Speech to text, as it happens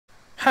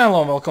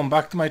Hello and welcome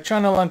back to my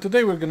channel, and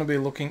today we're going to be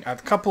looking at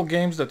a couple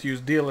games that use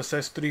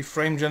DLSS 3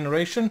 frame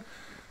generation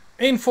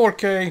in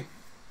 4K,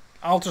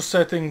 ultra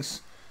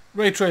settings,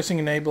 ray tracing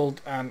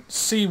enabled, and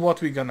see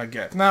what we're gonna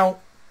get. Now,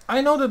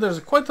 I know that there's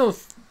quite a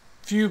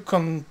few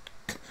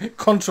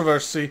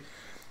controversy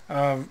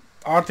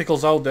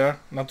articles out there,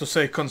 not to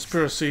say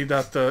conspiracy,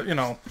 that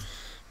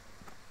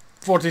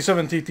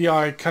 4070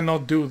 Ti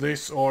cannot do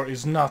this or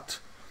is not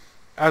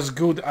as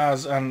good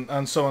as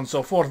and so on and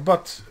so forth.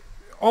 But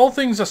all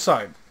things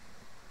aside,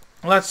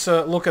 let's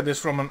look at this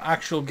from an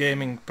actual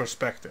gaming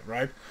perspective,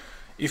 right?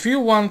 If you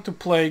want to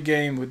play a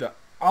game with the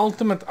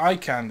ultimate eye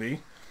candy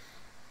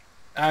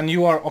and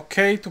you are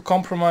okay to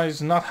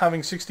compromise not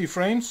having 60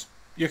 frames,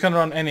 you can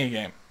run any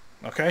game.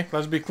 Okay,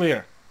 let's be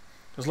clear.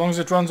 As long as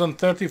it runs on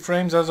 30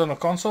 frames as on a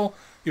console,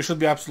 you should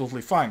be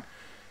absolutely fine.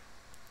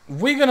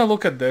 We're gonna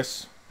look at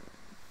this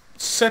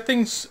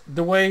settings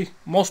the way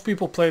most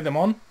people play them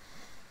on,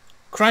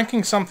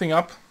 cranking something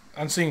up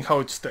and seeing how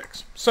it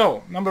sticks.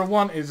 So number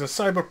one is a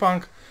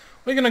CyberPunk.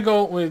 We're gonna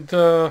go with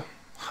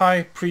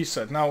high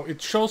preset. Now it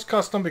shows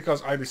custom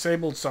because I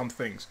disabled some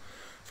things.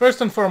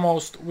 First and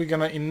foremost, we're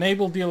gonna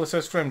enable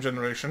DLSS frame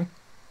generation.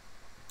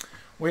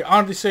 We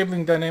are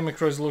disabling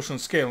dynamic resolution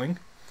scaling.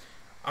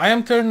 I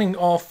am turning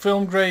off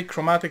film gray,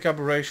 chromatic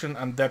aberration,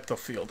 and depth of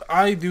field.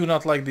 I do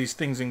not like these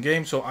things in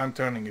game, so I'm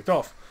turning it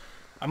off.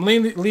 I'm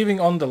leaving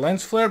on the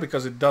lens flare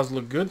because it does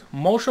look good.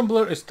 Motion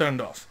blur is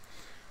turned off.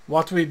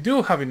 What we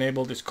do have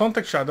enabled is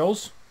contact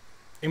shadows,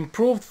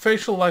 improved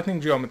facial lighting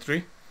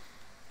geometry.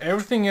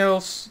 Everything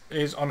else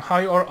is on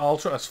high or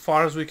ultra as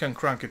far as we can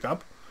crank it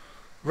up.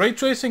 Ray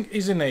tracing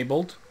is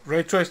enabled.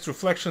 Ray traced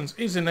reflections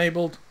is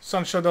enabled.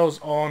 Sun shadows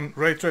on.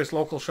 Ray traced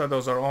local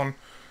shadows are on.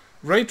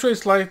 Ray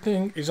traced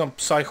lighting is on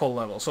psycho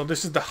level. So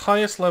this is the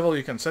highest level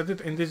you can set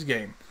it in this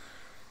game.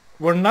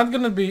 We're not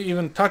going to be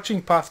even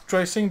touching path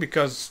tracing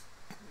because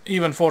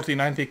even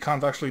 4090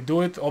 can't actually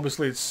do it.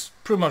 Obviously it's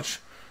pretty much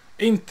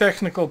in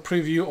technical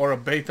preview or a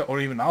beta or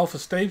even alpha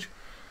stage.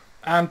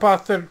 And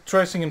path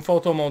tracing in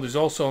photo mode is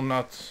also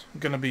not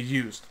going to be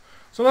used.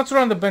 So let's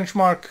run the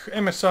benchmark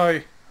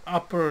MSI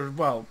upper,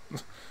 well,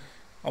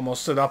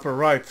 almost said upper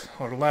right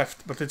or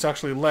left, but it's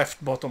actually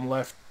left, bottom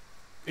left,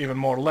 even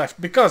more left,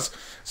 because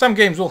some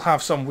games will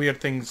have some weird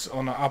things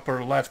on the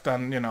upper left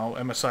and,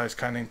 MSI is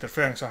kind of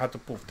interfering, so I had to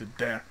put it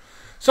there.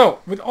 So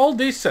with all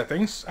these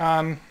settings,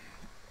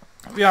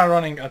 we are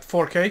running at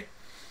 4K,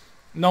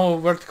 no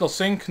vertical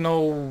sync,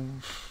 no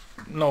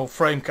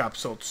frame cap,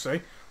 so to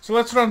say. So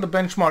let's run the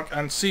benchmark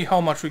and see how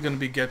much we're going to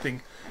be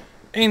getting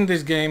in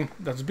this game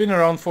that's been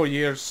around for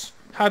years,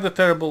 had a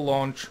terrible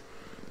launch,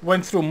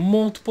 went through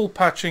multiple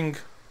patching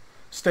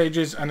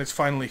stages, and it's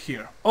finally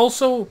here.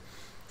 Also,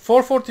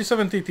 for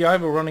 4070 Ti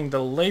we're running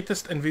the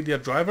latest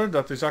NVIDIA driver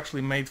that is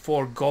actually made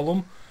for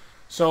Gollum.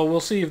 So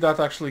we'll see if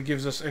that actually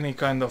gives us any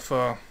kind of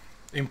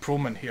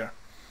improvement here.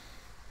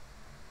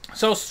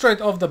 So straight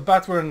off the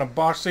bat we're in a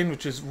bar scene,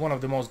 which is one of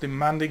the most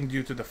demanding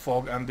due to the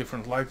fog and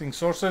different lighting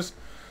sources.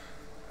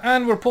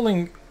 And we're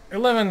pulling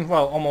 11,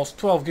 well, almost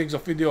 12 gigs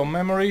of video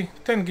memory,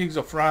 10 gigs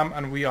of RAM,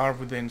 and we are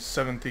within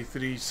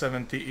 73,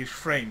 70-ish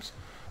frames,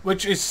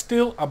 which is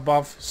still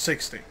above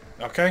 60,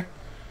 okay?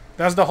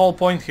 That's the whole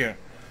point here.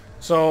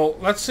 So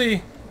let's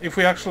see if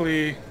we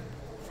actually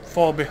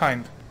fall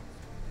behind.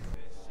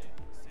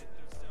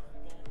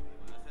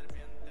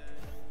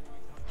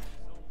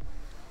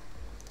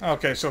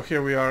 Okay, so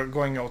here we are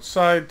going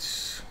outside.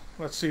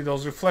 Let's see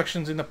those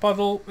reflections in the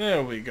puddle.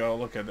 There we go,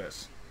 look at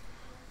this.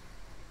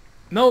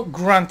 Now,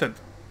 granted,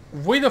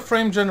 with the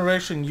frame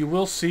generation you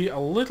will see a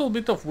little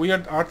bit of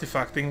weird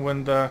artifacting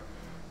when the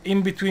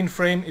in-between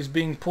frame is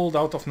being pulled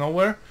out of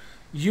nowhere.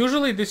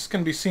 Usually this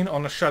can be seen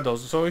on the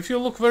shadows, so if you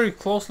look very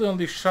closely on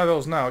these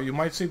shadows now, you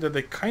might see that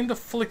they kind of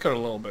flicker a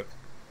little bit.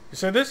 You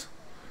see this?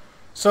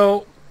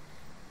 So,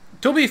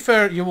 to be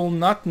fair, you will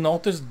not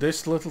notice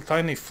this little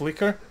tiny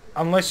flicker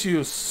unless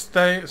you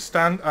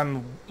stand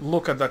and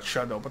look at that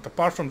shadow, but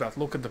apart from that,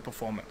 look at the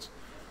performance.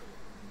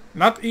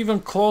 Not even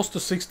close to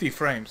 60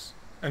 frames.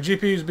 And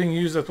GPU is being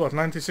used at what,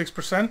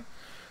 96%?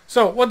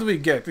 So what do we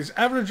get? Is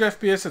average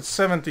FPS at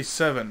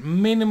 77.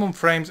 Minimum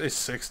frames is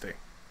 60.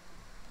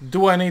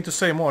 Do I need to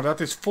say more? That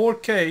is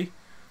 4K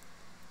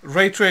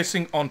ray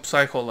tracing on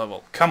psycho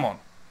level. Come on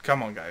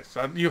guys.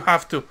 You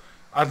have to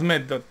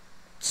admit that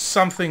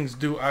some things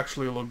do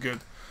actually look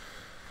good.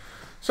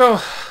 So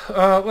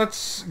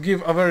let's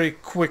give a very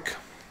quick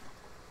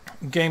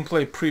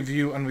gameplay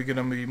preview and we're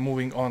gonna be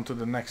moving on to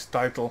the next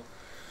title.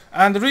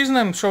 And the reason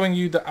I'm showing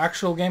you the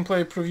actual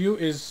gameplay preview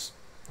is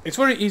it's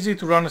very easy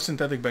to run a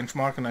synthetic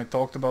benchmark, and I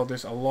talked about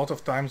this a lot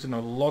of times in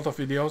a lot of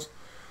videos.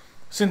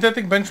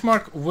 Synthetic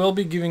benchmark will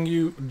be giving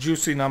you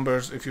juicy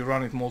numbers if you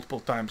run it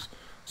multiple times.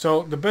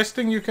 So the best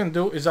thing you can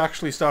do is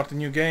actually start a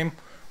new game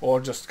or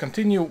just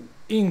continue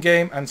in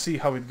game and see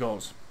how it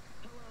goes.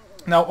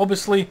 Now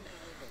obviously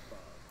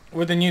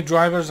with the new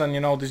drivers and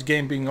this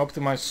game being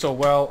optimized so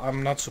well,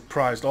 I'm not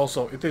surprised.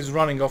 Also, it is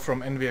running off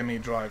from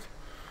NVMe drive.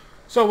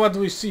 So what do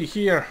we see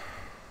here?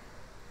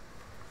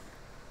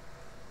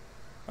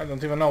 I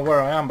don't even know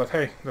where I am, but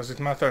hey, does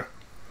it matter?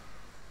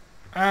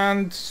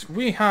 And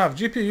we have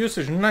GPU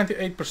usage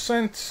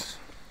 98%.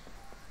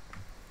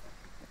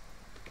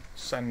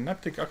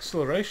 Synaptic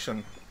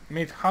acceleration.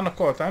 Meet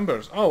Hanako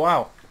Embers. Oh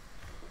wow.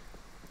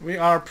 We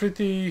are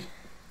pretty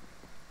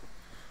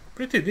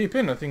deep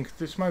in. I think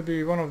this might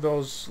be one of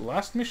those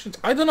last missions.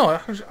 I don't know.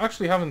 I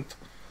actually haven't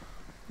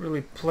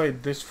really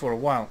played this for a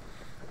while.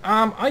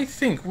 I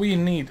think we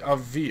need a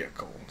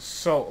vehicle.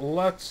 So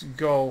let's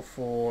go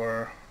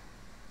for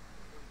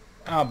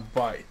a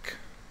bike.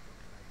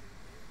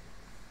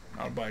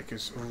 Our bike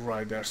is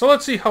right there. So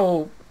let's see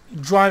how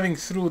driving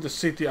through the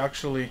city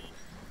actually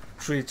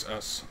treats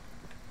us.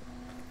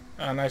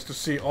 Nice to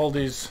see all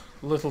these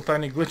little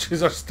tiny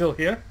glitches are still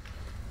here.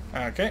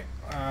 Okay,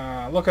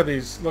 look at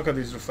these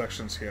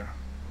reflections here.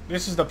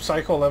 This is the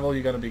psycho level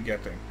you're gonna be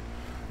getting.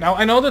 Now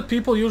I know that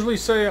people usually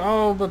say,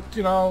 oh, but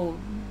you know,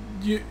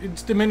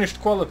 it's diminished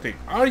quality.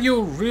 Are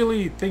you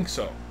really think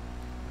so?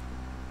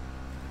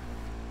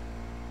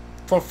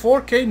 For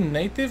 4K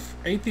native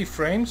 80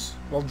 frames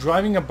while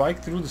driving a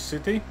bike through the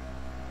city?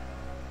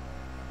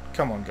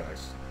 Come on,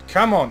 guys.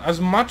 Come on. As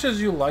much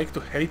as you like to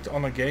hate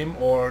on a game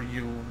or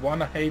you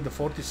wanna hate the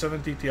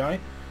 4070 Ti,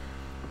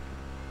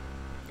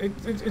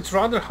 it's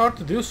rather hard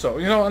to do so,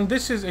 you know. And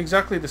this is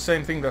exactly the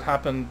same thing that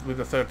happened with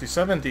the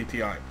 3070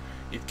 Ti.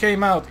 It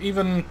came out,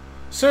 even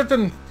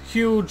certain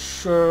huge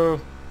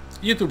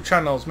YouTube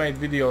channels made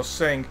videos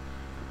saying,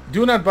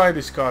 do not buy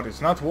this card,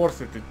 it's not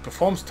worth it, it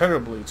performs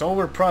terribly, it's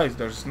overpriced,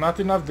 there's not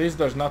enough this,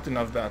 there's not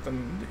enough that.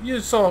 And you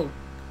saw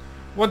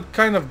what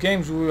kind of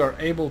games we were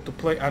able to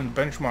play and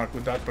benchmark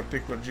with that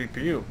particular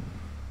GPU.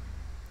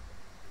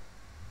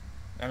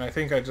 And I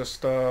think I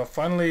just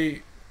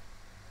finally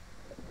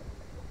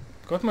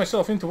got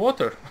myself into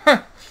water.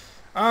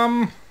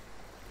 I'll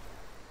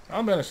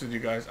be honest with you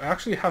guys, I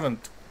actually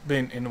haven't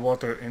been in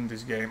water in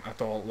this game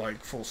at all,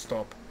 like full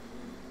stop.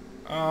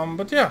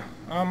 But yeah,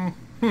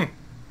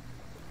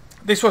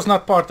 this was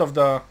not part of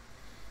the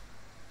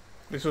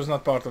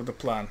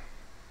plan.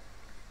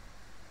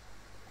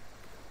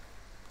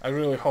 I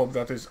really hope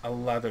that is a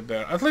ladder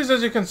there. At least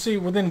as you can see,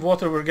 within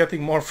water we're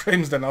getting more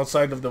frames than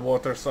outside of the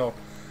water, so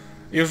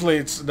usually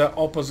it's the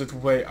opposite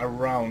way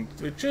around,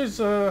 which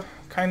is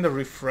kind of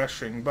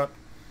refreshing. But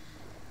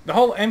the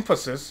whole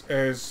emphasis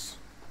is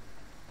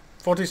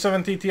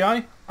 4070 Ti,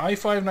 i5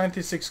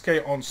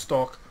 96K on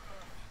stock,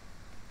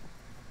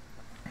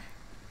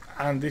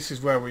 and this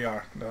is where we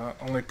are. The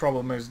only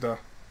problem is the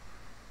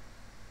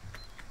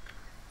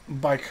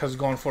bike has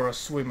gone for a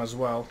swim as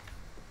well.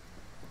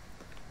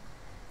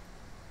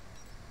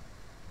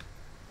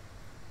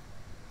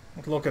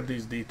 But look at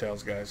these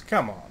details, guys.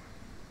 Come on.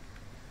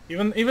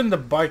 Even the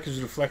bike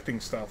is reflecting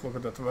stuff. Look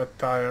at that wet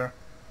tire.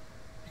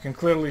 You can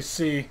clearly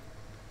see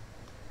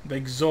the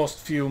exhaust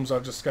fumes are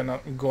just kind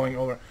of going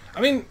over.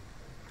 I mean,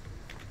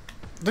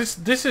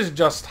 this is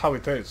just how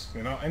it is,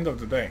 you know, end of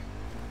the day.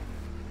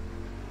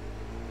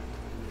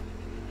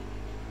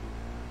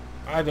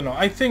 I don't know.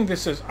 I think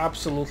this is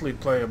absolutely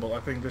playable. I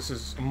think this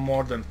is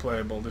more than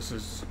playable. This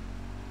is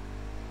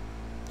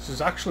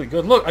actually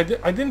good. Look, I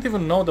didn't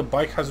even know the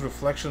bike has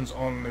reflections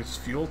on its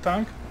fuel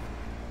tank.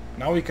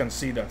 Now we can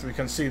see that. We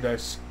can see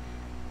this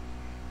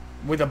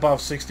with above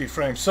 60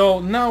 frames. So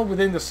now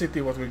within the city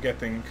what we're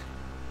getting,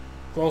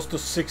 close to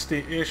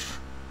 60-ish,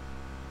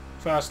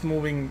 fast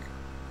moving.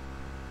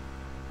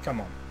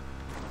 Come on.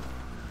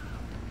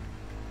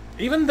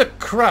 Even the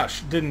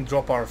crash didn't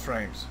drop our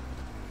frames.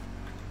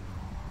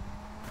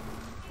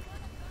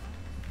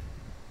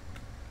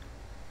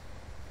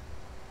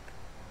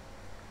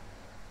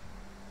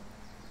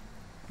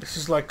 This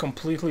is like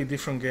completely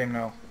different game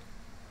now.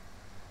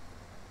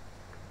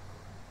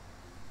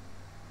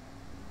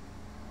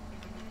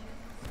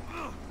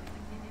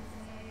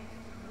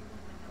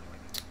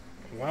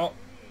 Well,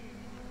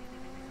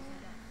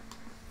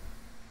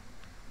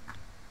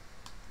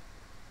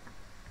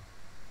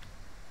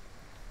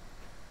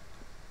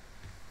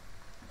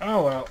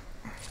 oh well.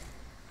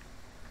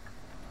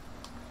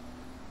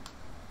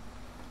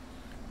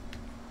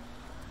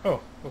 Oh,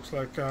 looks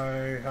like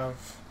I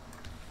have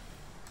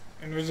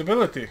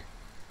invisibility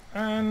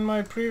and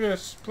my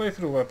previous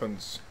playthrough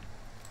weapons.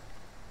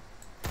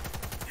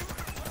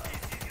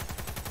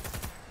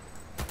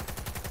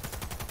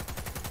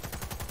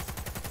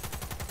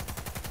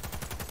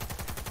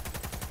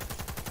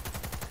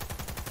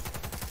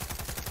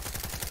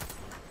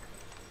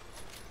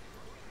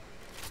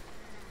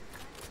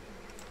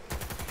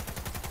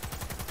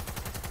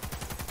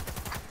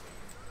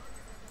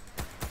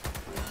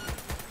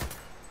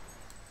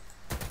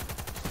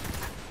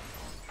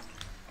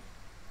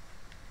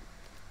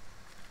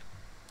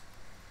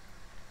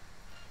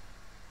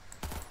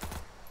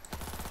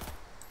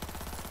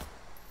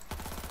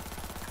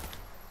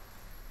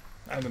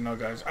 I don't know,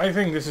 guys. I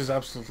think this is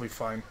absolutely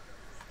fine.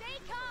 Stay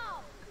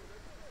calm.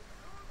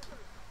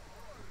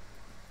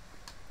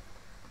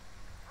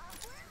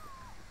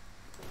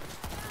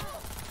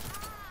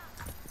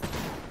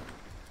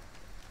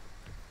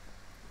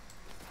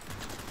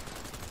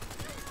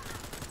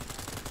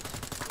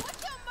 What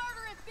your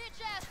murdering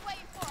bitch ass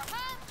waiting for,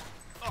 huh?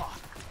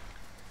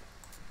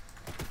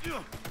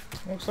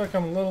 Looks like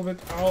I'm a little bit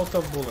out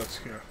of bullets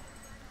here.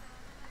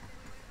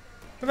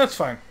 But that's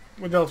fine.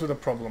 We dealt with the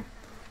problem.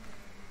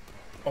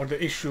 Or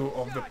the issue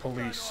of the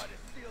police.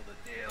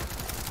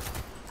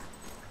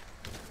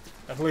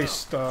 At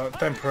least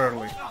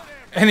temporarily.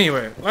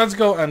 Anyway, let's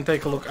go and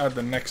take a look at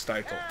the next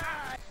title.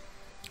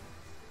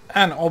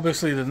 And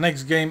obviously the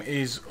next game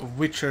is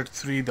Witcher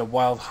 3 The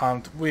Wild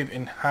Hunt with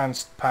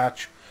enhanced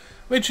patch,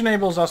 which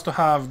enables us to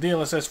have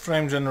DLSS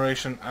frame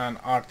generation and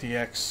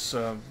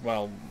RTX,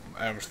 well,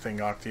 everything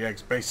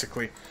RTX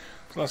basically.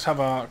 So let's have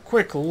a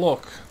quick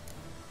look,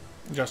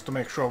 just to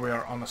make sure we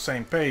are on the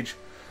same page.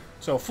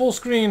 So full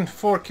screen,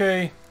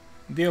 4K,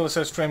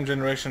 DLSS frame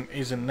generation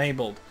is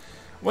enabled.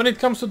 When it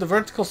comes to the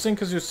vertical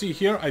sync, as you see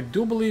here, I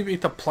do believe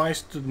it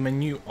applies to the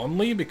menu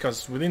only,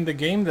 because within the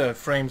game the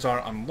frames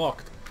are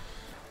unlocked.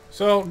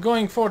 So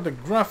going for the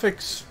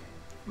graphics,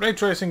 ray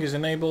tracing is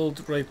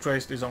enabled, ray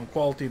traced is on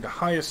quality, the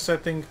highest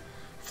setting,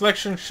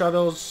 reflection,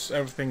 shadows,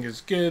 everything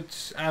is good,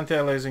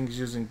 anti-aliasing is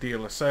using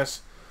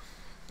DLSS.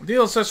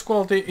 DLSS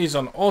quality is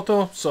on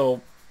auto,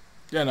 so,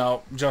 you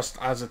know, just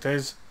as it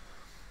is.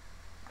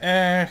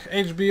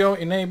 HBO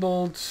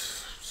enabled,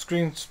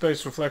 screen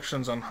space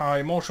reflections on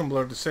high, motion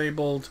blur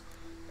disabled,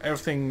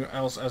 everything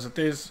else as it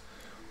is.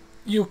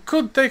 You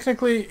could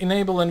technically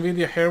enable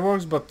NVIDIA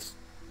Hairworks, but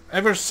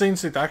ever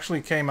since it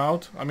actually came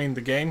out, I mean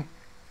the game,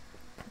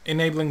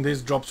 enabling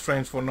this drops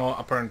frames for no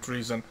apparent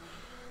reason.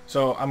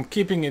 So I'm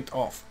keeping it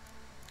off.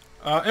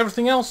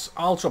 Everything else,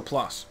 Ultra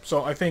Plus,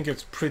 so I think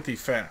it's pretty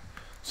fair.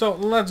 So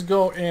let's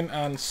go in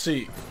and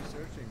see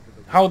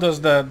how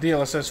does the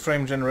DLSS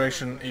frame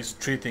generation is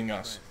treating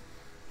us.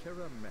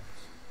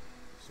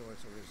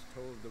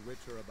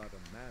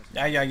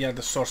 Yeah,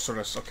 the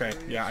sorceress. Okay,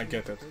 yeah, I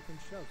get it.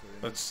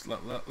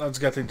 Let's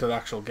get into the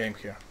actual game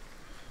here.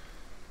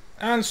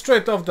 And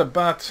straight off the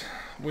bat,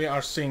 we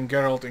are seeing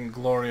Geralt in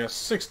glorious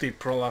 60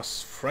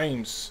 plus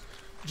frames.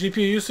 GPU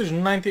usage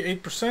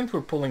 98%,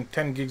 we're pulling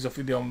 10 gigs of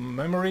video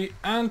memory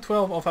and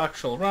 12 of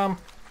actual RAM.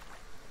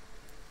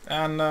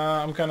 And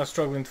I'm kind of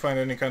struggling to find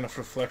any kind of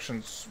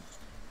reflections.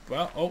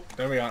 Well, oh,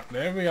 there we are.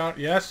 There we are.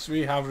 Yes,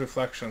 we have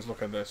reflections.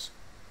 Look at this.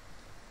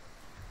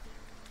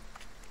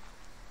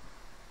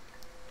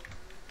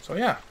 So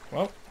yeah,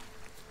 well,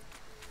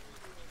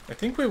 I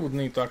think we would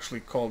need to actually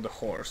call the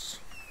horse.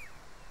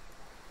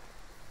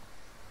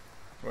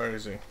 Where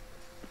is he?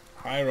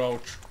 Hi,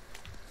 Roach.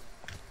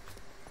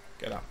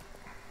 Get up.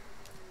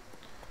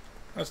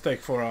 Let's take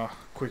for a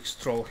quick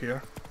stroll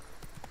here.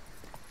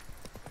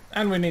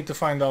 And we need to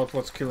find out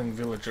what's killing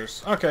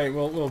villagers. Okay,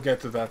 we'll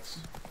get to that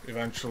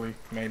eventually,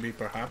 maybe,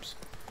 perhaps.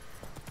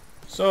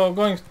 So,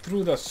 going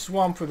through the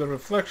swamp with the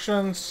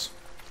reflections.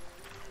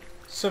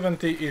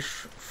 70-ish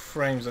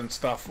frames and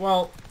stuff.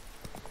 Well,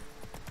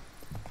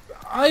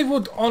 I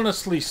would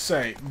honestly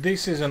say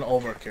this is an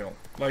overkill.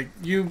 Like,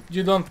 you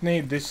don't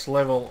need this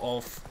level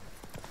of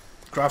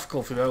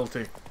graphical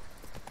fidelity.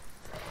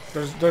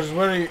 There's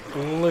very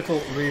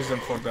little reason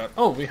for that.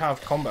 Oh, we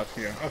have combat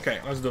here. Okay,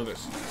 let's do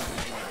this.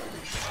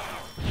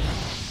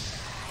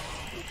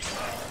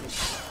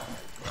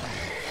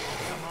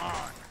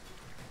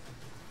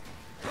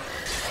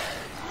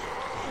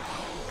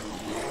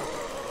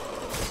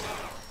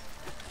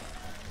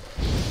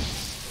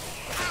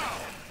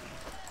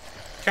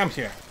 Come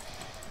here.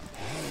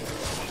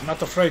 I'm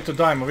not afraid to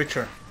die, I'm a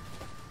Witcher.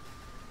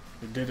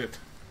 You did it.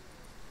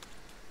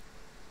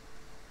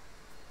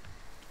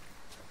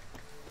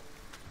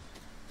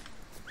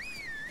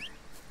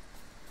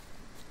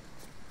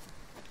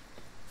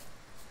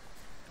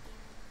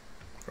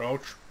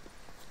 Roach.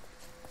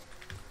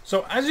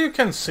 So as you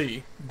can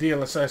see,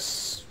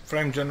 DLSS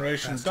frame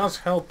generation does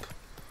help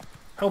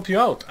you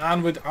out,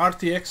 and with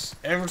RTX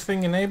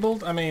everything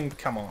enabled, I mean,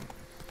 come on.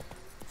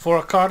 For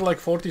a card like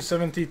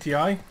 4070 Ti,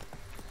 I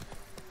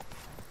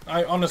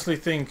honestly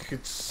think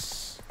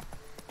it's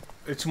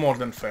more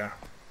than fair.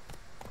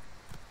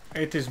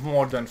 It is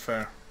more than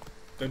fair.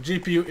 The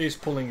GPU is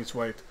pulling its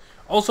weight.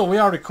 Also, we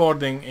are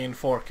recording in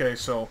 4K,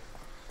 so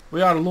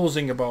we are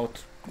losing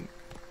about...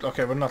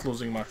 Okay, we're not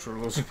losing much. We're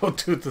losing about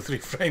 2 to 3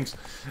 frames.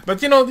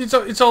 But you know,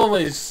 it's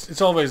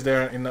always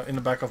there in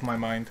the back of my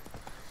mind.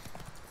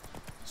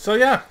 So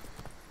yeah,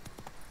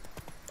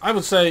 I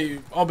would say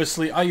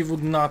obviously I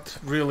would not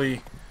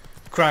really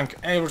crank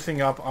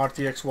everything up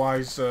RTX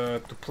wise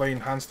to play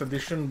enhanced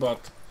edition,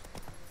 but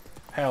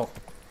hell,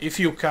 if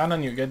you can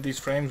and you get these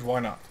frames,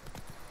 why not?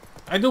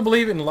 I do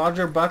believe in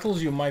larger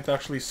battles you might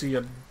actually see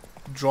a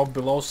drop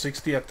below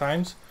 60 at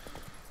times,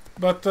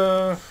 but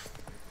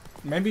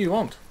maybe you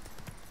won't.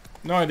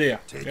 No idea.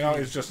 You know,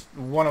 it's just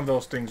one of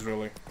those things,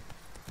 really.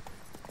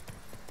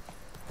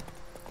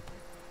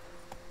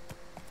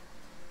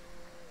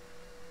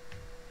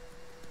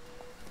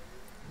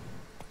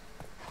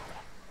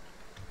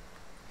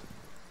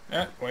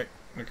 Yeah, wait.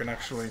 We can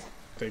actually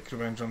take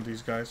revenge on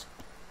these guys.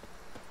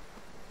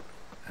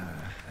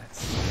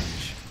 That's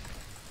strange.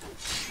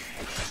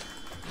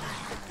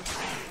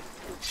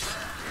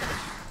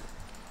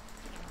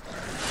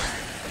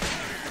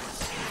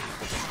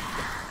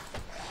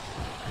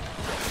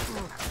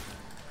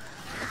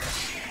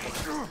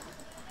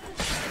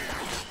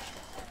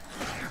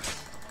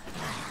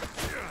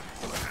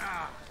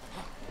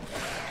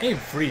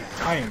 every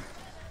time.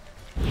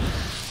 Can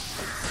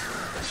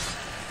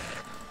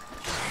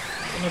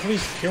I at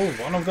least kill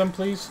one of them,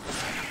 please?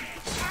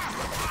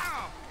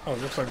 Oh,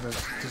 it looks like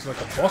there's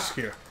like a boss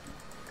here.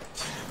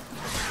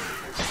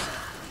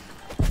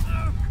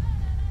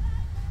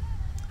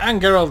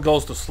 And Geralt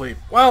goes to sleep.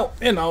 Well,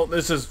 you know,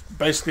 this is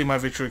basically my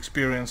Witcher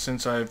experience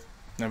since I've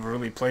never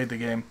really played the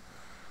game.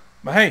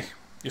 But hey,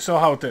 you saw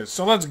how it is.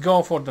 So let's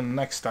go for the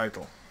next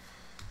title.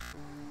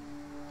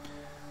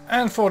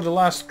 And for the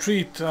last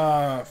treat,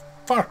 Far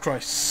Cry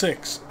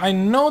 6. I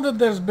know that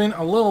there's been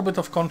a little bit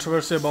of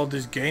controversy about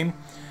this game.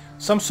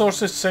 Some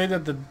sources say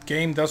that the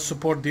game does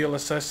support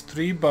DLSS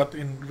 3, but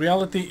in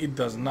reality it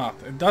does not.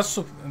 It does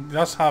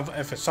have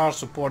FSR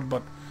support,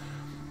 but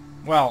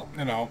well,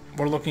 you know,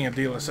 we're looking at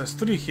DLSS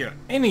 3 here.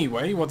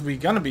 Anyway, what we're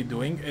gonna be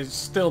doing is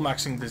still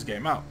maxing this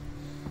game out.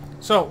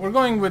 So we're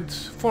going with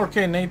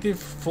 4K native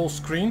full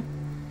screen,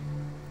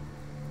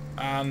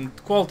 and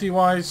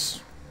quality-wise,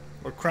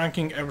 we're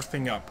cranking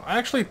everything up. I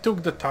actually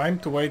took the time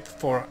to wait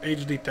for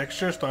HD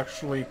textures to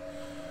actually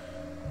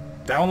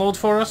download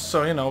for us,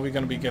 so you know, we're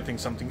gonna be getting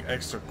something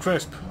extra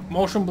crisp.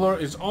 Motion blur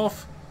is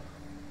off,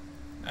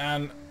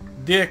 and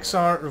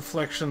DXR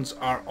reflections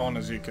are on,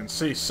 as you can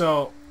see.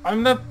 So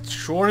I'm not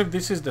sure if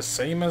this is the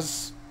same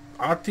as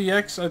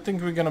RTX. I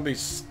think we're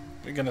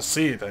gonna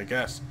see it, I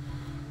guess.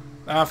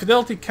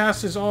 Fidelity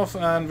cast is off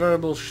and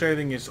variable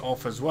shading is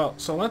off as well.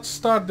 So let's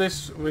start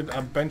this with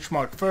a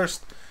benchmark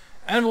first,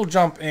 and we'll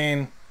jump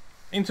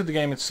into the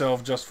game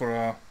itself just for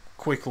a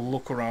quick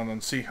look around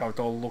and see how it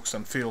all looks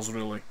and feels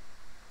really.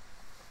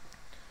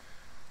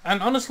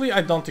 And honestly,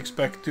 I don't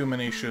expect too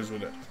many issues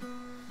with it.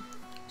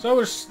 So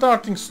we're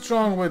starting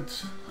strong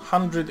with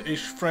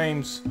 100-ish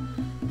frames,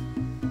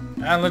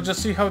 and let's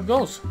just see how it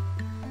goes.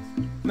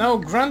 Now,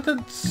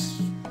 granted,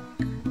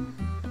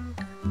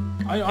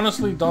 I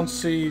honestly don't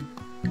see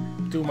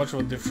too much of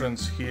a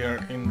difference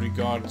here in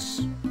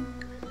regards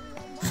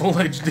Full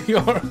HD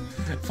or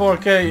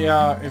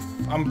 4K, if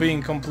I'm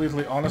being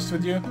completely honest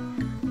with you.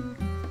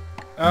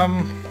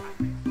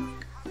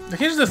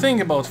 Here's the thing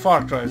about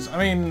Far Cry's. I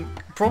mean,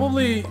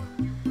 probably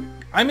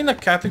I'm in a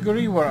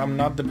category where I'm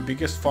not the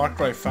biggest Far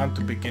Cry fan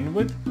to begin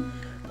with.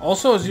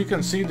 Also, as you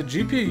can see, the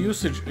GPU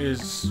usage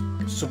is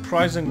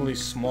surprisingly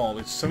small.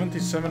 It's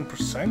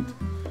 77%.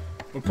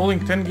 We're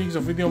pulling 10 gigs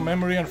of video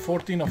memory and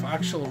 14 of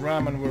actual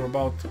RAM, and we're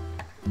about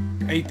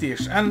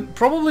 80-ish. And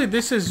probably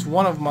this is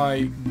one of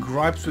my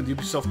gripes with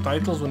Ubisoft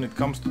titles when it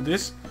comes to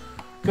this,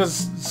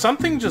 because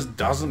something just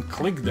doesn't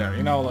click there,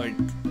 you know, like,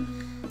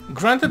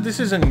 granted this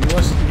is a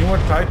newer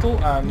title,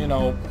 and you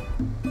know,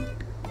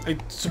 it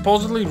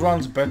supposedly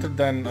runs better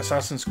than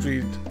Assassin's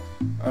Creed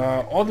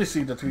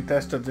Odyssey that we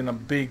tested in a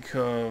big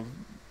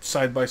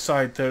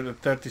side-by-side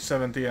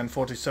 3070 and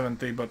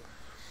 4070, but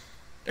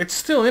it's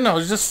still, you know,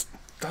 it just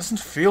doesn't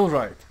feel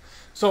right.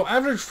 So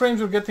average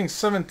frames we're getting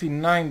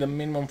 79, the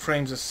minimum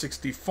frames is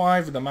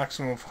 65, the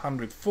maximum of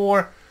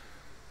 104,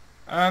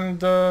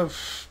 and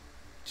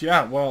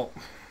yeah, well,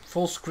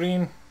 full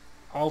screen,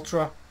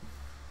 ultra,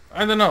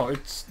 I don't know,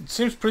 it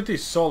seems pretty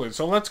solid.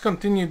 So let's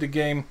continue the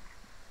game,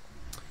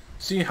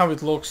 see how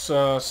it looks,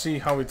 see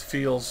how it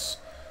feels,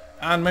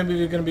 and maybe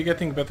we're gonna be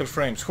getting better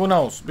frames, who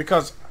knows,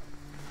 because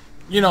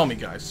you know me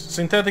guys,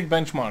 synthetic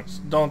benchmarks,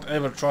 don't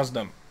ever trust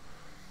them.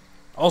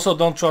 Also,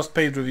 don't trust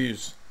paid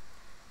reviews.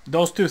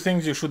 Those two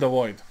things you should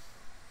avoid.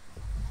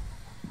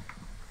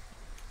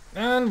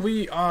 And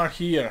we are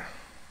here.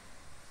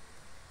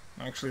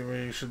 Actually,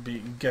 we should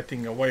be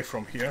getting away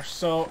from here.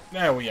 So,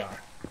 there we are.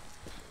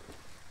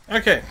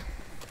 Okay.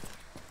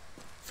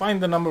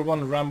 Find the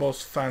 #1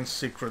 Rambo's fan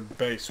secret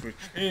base, which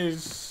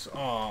is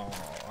a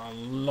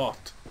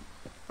lot.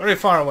 Very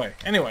far away.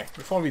 Anyway,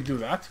 before we do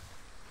that,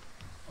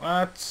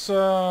 let's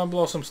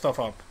blow some stuff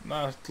up.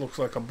 That looks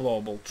like a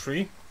blowable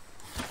tree.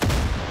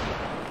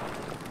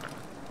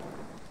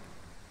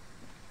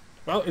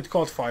 Well, it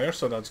caught fire,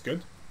 so that's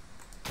good.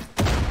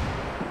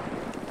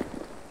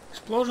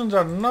 Explosions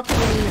are not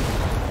really...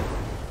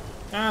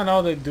 Ah,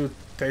 no, they do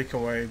take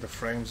away the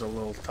frames a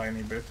little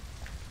tiny bit.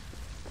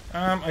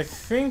 I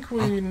think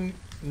we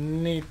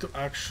need to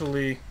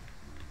actually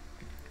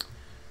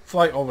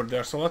fly over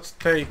there, so let's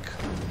take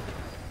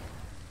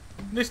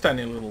this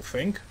tiny little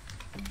thing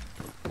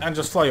and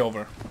just fly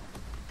over.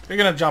 We're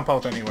gonna jump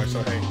out anyway,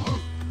 so hey.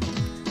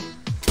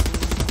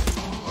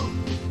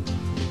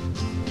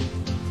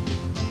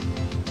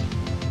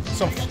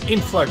 Some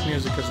in-flight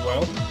music as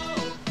well.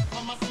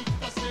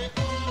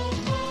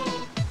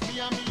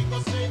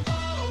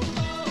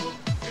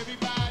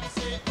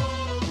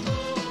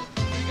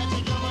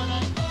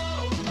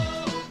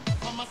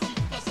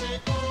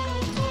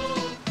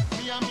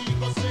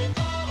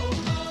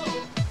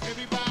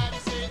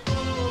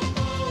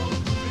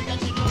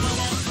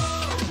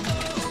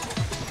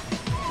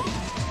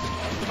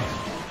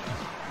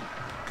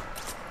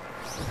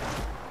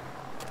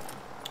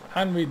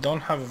 And we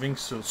don't have a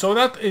wingsuit, so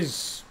that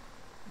is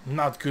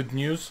not good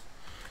news.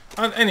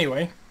 And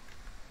anyway,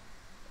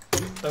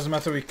 doesn't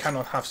matter, we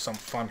cannot have some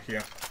fun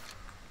here.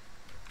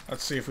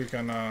 Let's see if we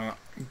can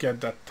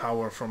get that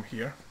tower from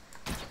here.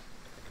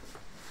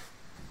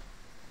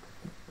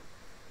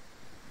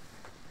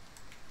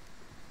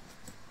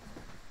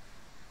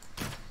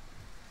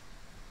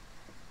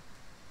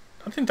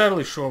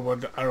 entirely sure where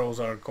the arrows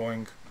are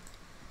going.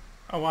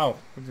 Oh wow,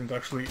 we didn't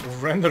actually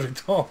render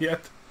it all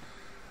yet.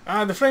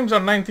 The frames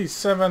are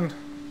 97.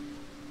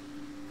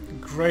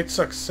 Great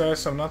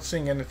success. I'm not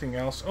seeing anything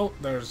else. Oh,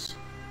 there's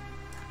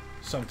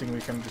something we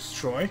can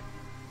destroy.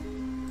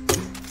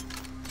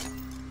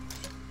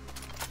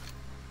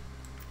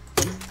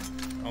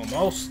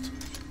 Almost.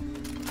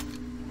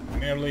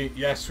 Nearly.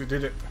 Yes, we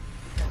did it.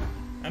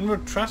 And we're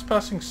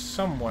trespassing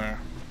somewhere.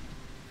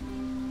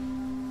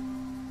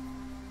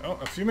 Oh,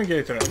 a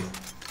fumigator.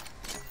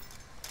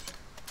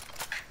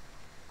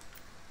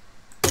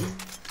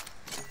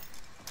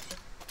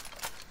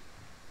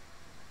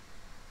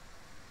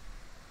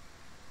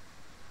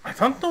 I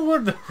don't know where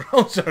the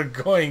roads are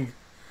going.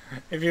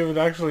 If you would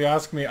actually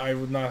ask me, I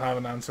would not have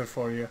an answer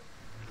for you.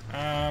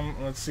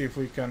 Let's see if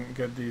we can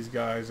get these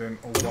guys in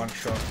one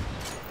shot.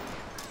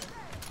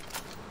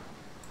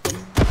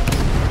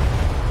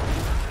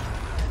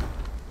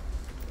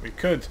 We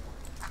could.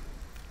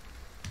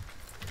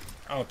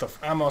 Out of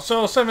ammo.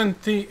 So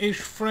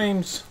 70-ish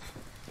frames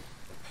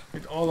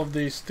with all of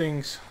these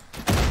things.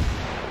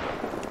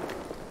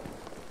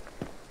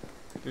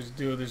 This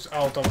dude is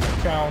out of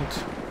the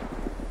count.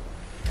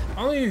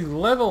 Only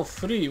level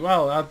 3.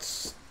 Well,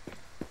 that's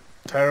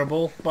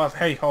terrible. But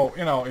hey ho,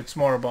 you know, it's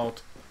more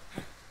about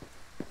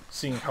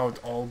seeing how it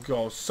all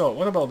goes. So,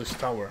 what about this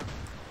tower?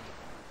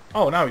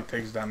 Oh, now it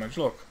takes damage.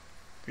 Look.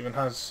 It even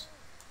has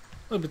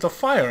a little bit of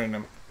fire in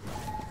him.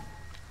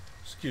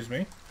 Excuse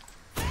me.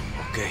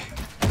 Okay,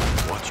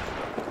 watch.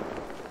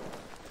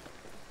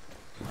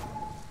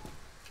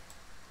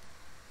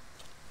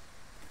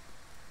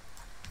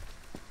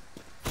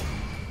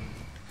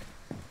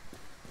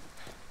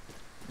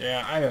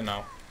 Yeah, I don't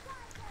know.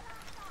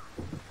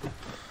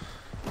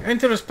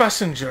 Enter as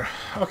passenger.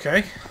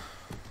 Okay.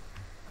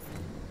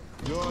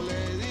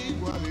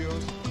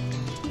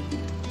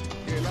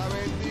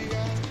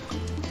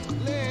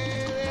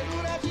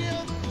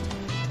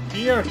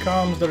 Here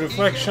comes the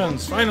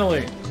reflections,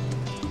 finally.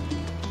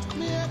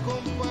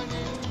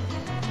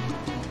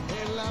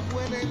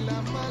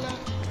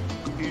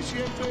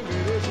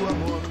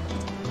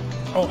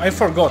 Oh, I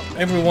forgot.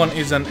 Everyone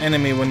is an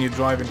enemy when you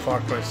drive in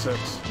Far Cry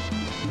 6.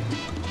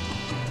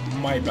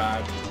 My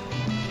bad.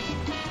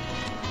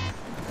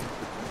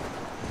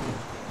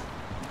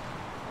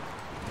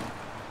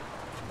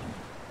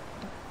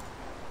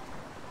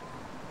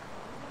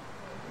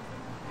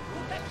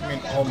 I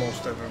mean,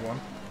 almost everyone.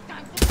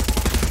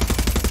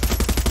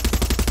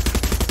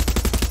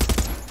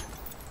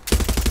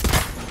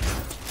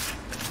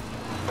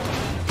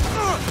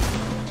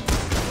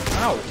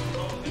 Ow!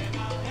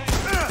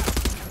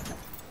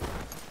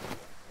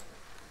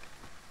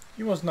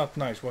 He was not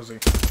nice, was he?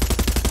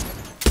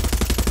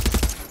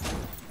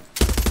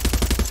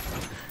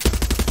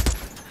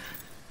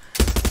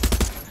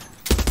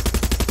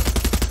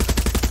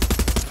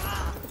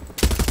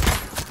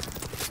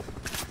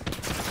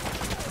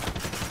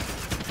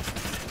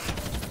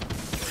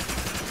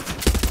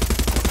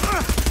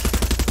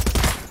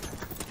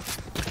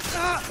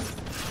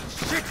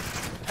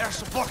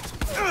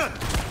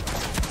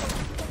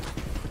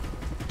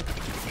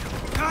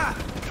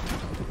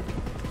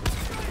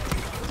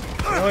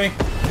 Really?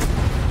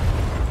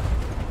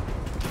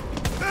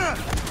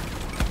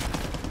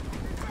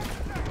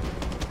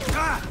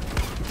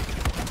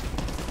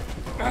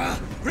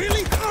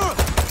 Really?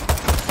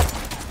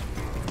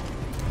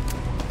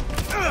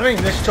 I think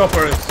this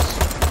chopper is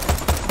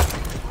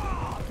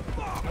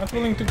not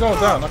willing to go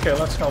down. Okay,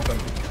 let's help him.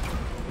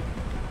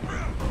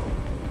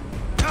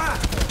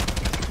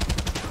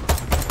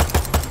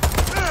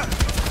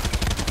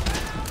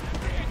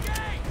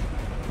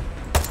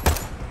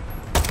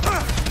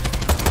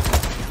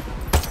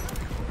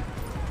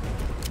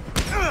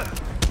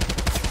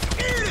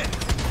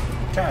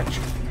 Catch.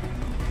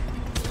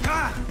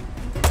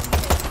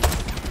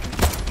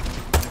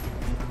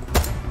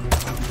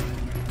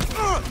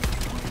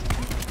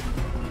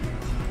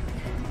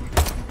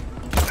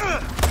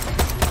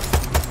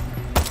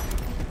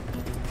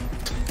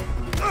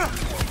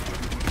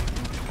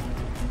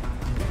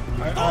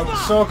 I'm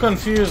so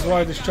confused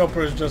why this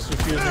chopper is just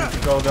refusing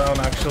to go down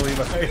actually,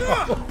 but hey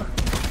ho.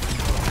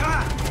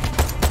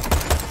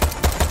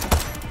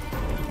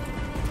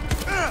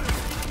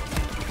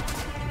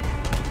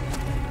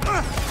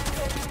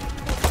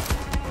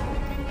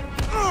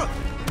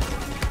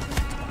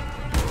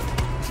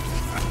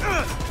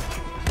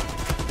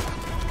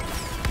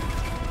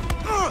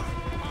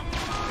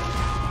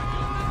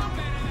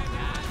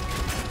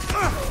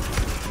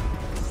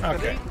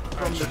 Okay,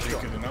 that should be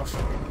good enough.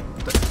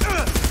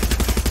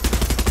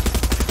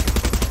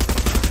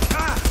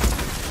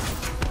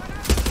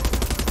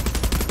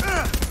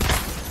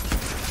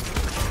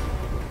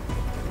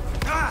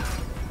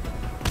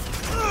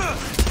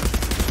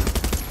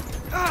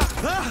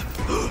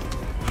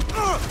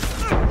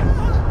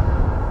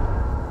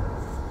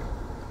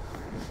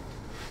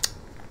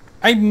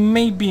 I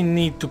maybe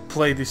need to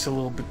play this a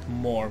little bit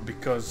more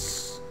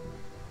because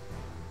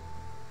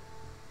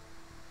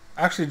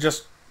actually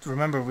just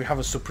remember we have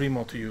a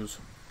Supremo to use.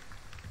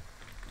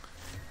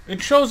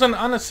 It shows an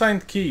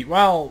unassigned key.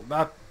 Well,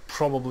 that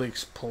probably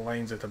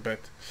explains it a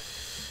bit.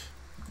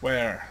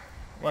 Where?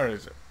 Where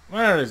is it?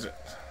 Where is it?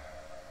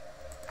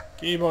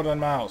 Keyboard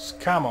and mouse.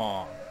 Come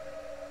on.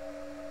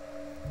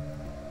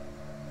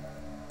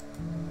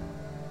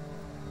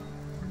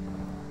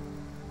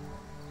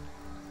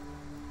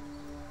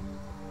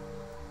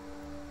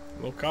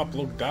 Look up,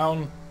 look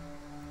down.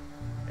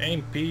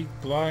 Aim, peek,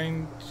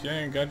 blind,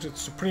 yeah, gadget,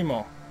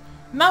 supremo.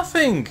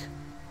 Nothing!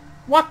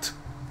 What?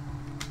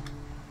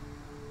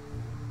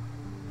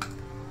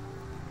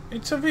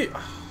 It's a V.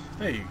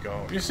 There you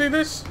go. You see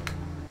this?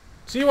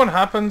 See what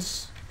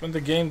happens when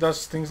the game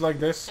does things like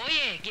this? Oh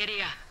yeah,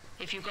 Geria.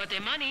 If you got the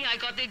money, I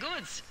got the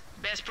goods.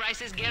 Best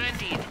prices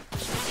guaranteed. Don't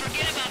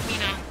forget about me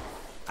now.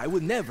 I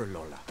would never,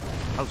 Lola.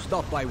 I'll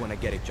stop by when I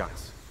get a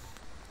chance.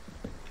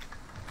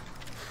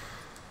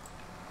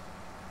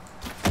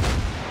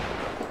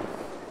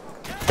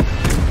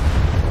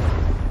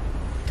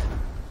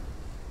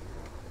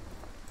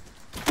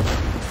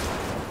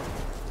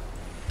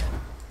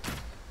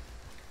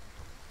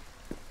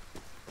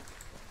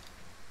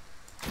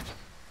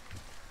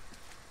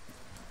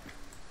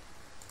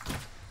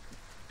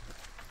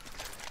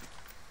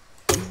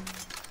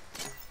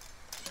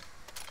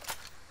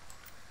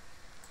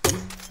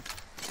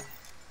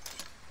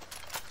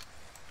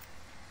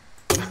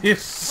 Are you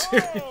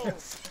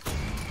serious?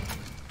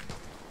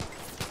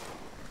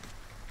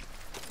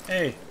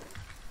 Hey.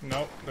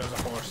 No, there's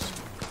a horse.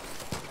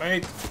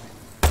 Wait.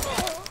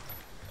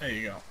 There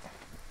you go.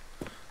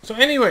 So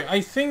anyway,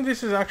 I think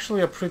this is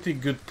actually a pretty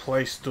good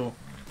place to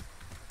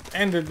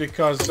end it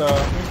because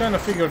we kind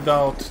of figured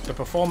out the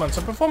performance.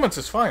 The performance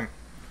is fine.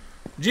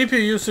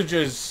 GPU usage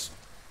is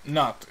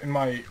not, in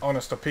my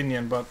honest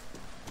opinion, but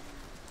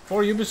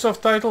for a Ubisoft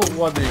title,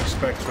 what do you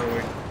expect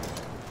really?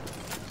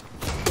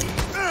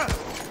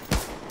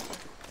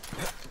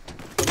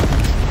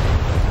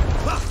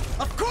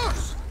 Of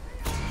course!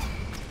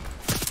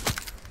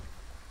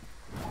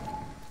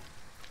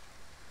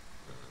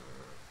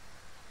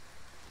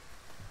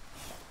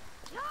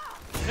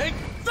 Take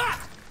that!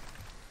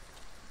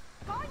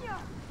 Coño!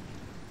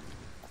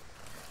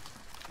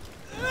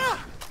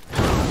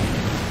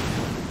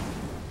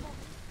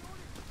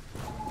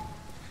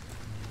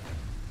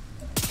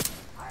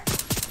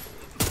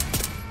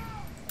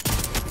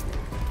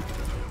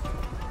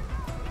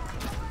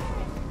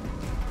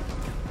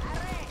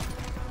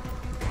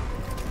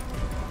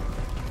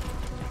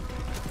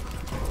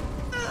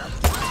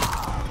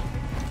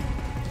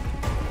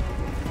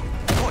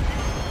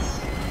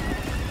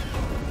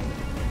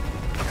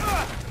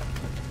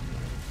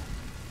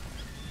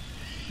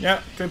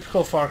 Yeah,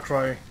 typical Far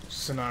Cry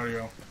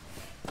scenario.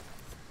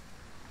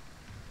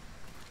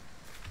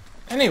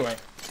 Anyway,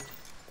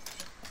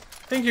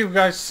 I think you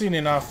guys seen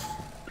enough.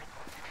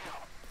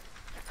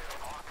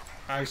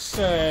 I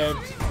said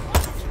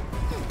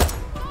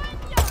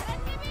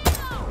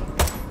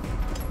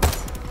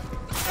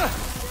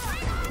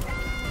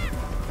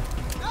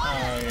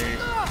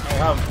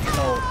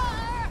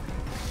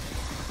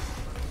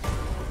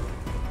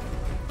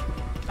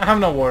I have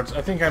no words.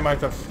 I think I might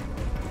have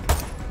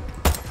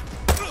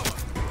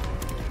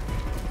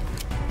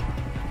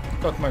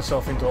got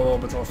myself into a little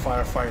bit of a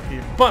firefight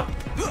here, but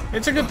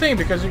it's a good thing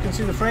because you can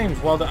see the frames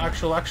while the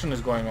actual action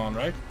is going on,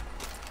 right?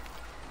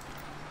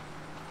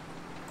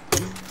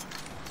 If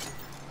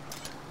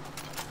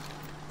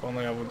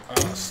only I would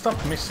stop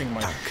missing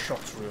my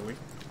shots, really.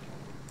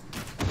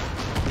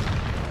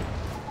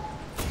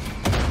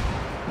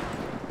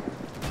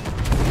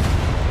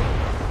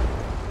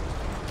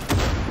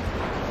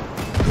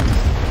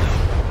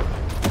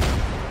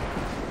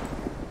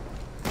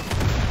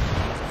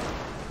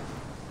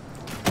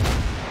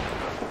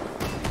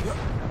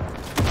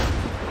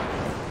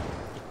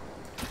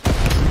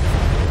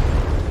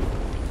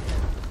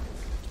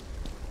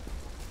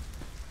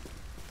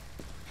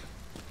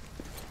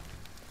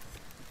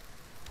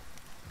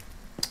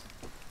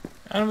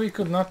 And we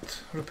could not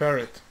repair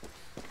it.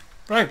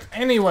 Right,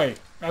 anyway,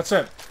 that's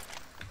it.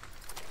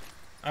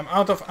 I'm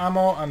out of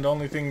ammo and the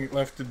only thing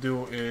left to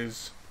do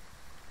is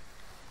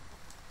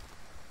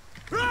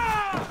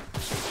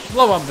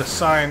blow up the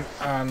sign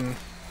and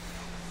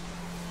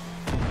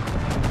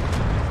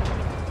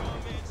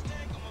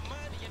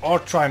or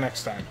try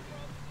next time.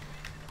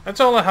 That's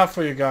all I have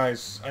for you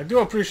guys. I do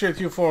appreciate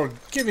you for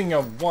giving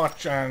a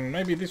watch, and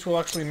maybe this will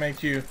actually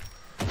make you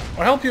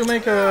or help you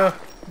make a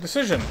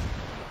decision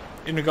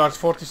in regards to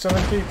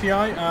 4070 Ti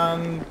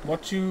and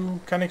what you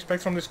can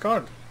expect from this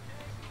card.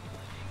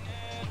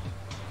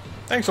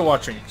 Thanks for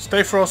watching,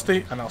 stay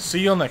frosty, and I'll see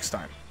you next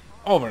time.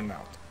 Over and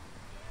out.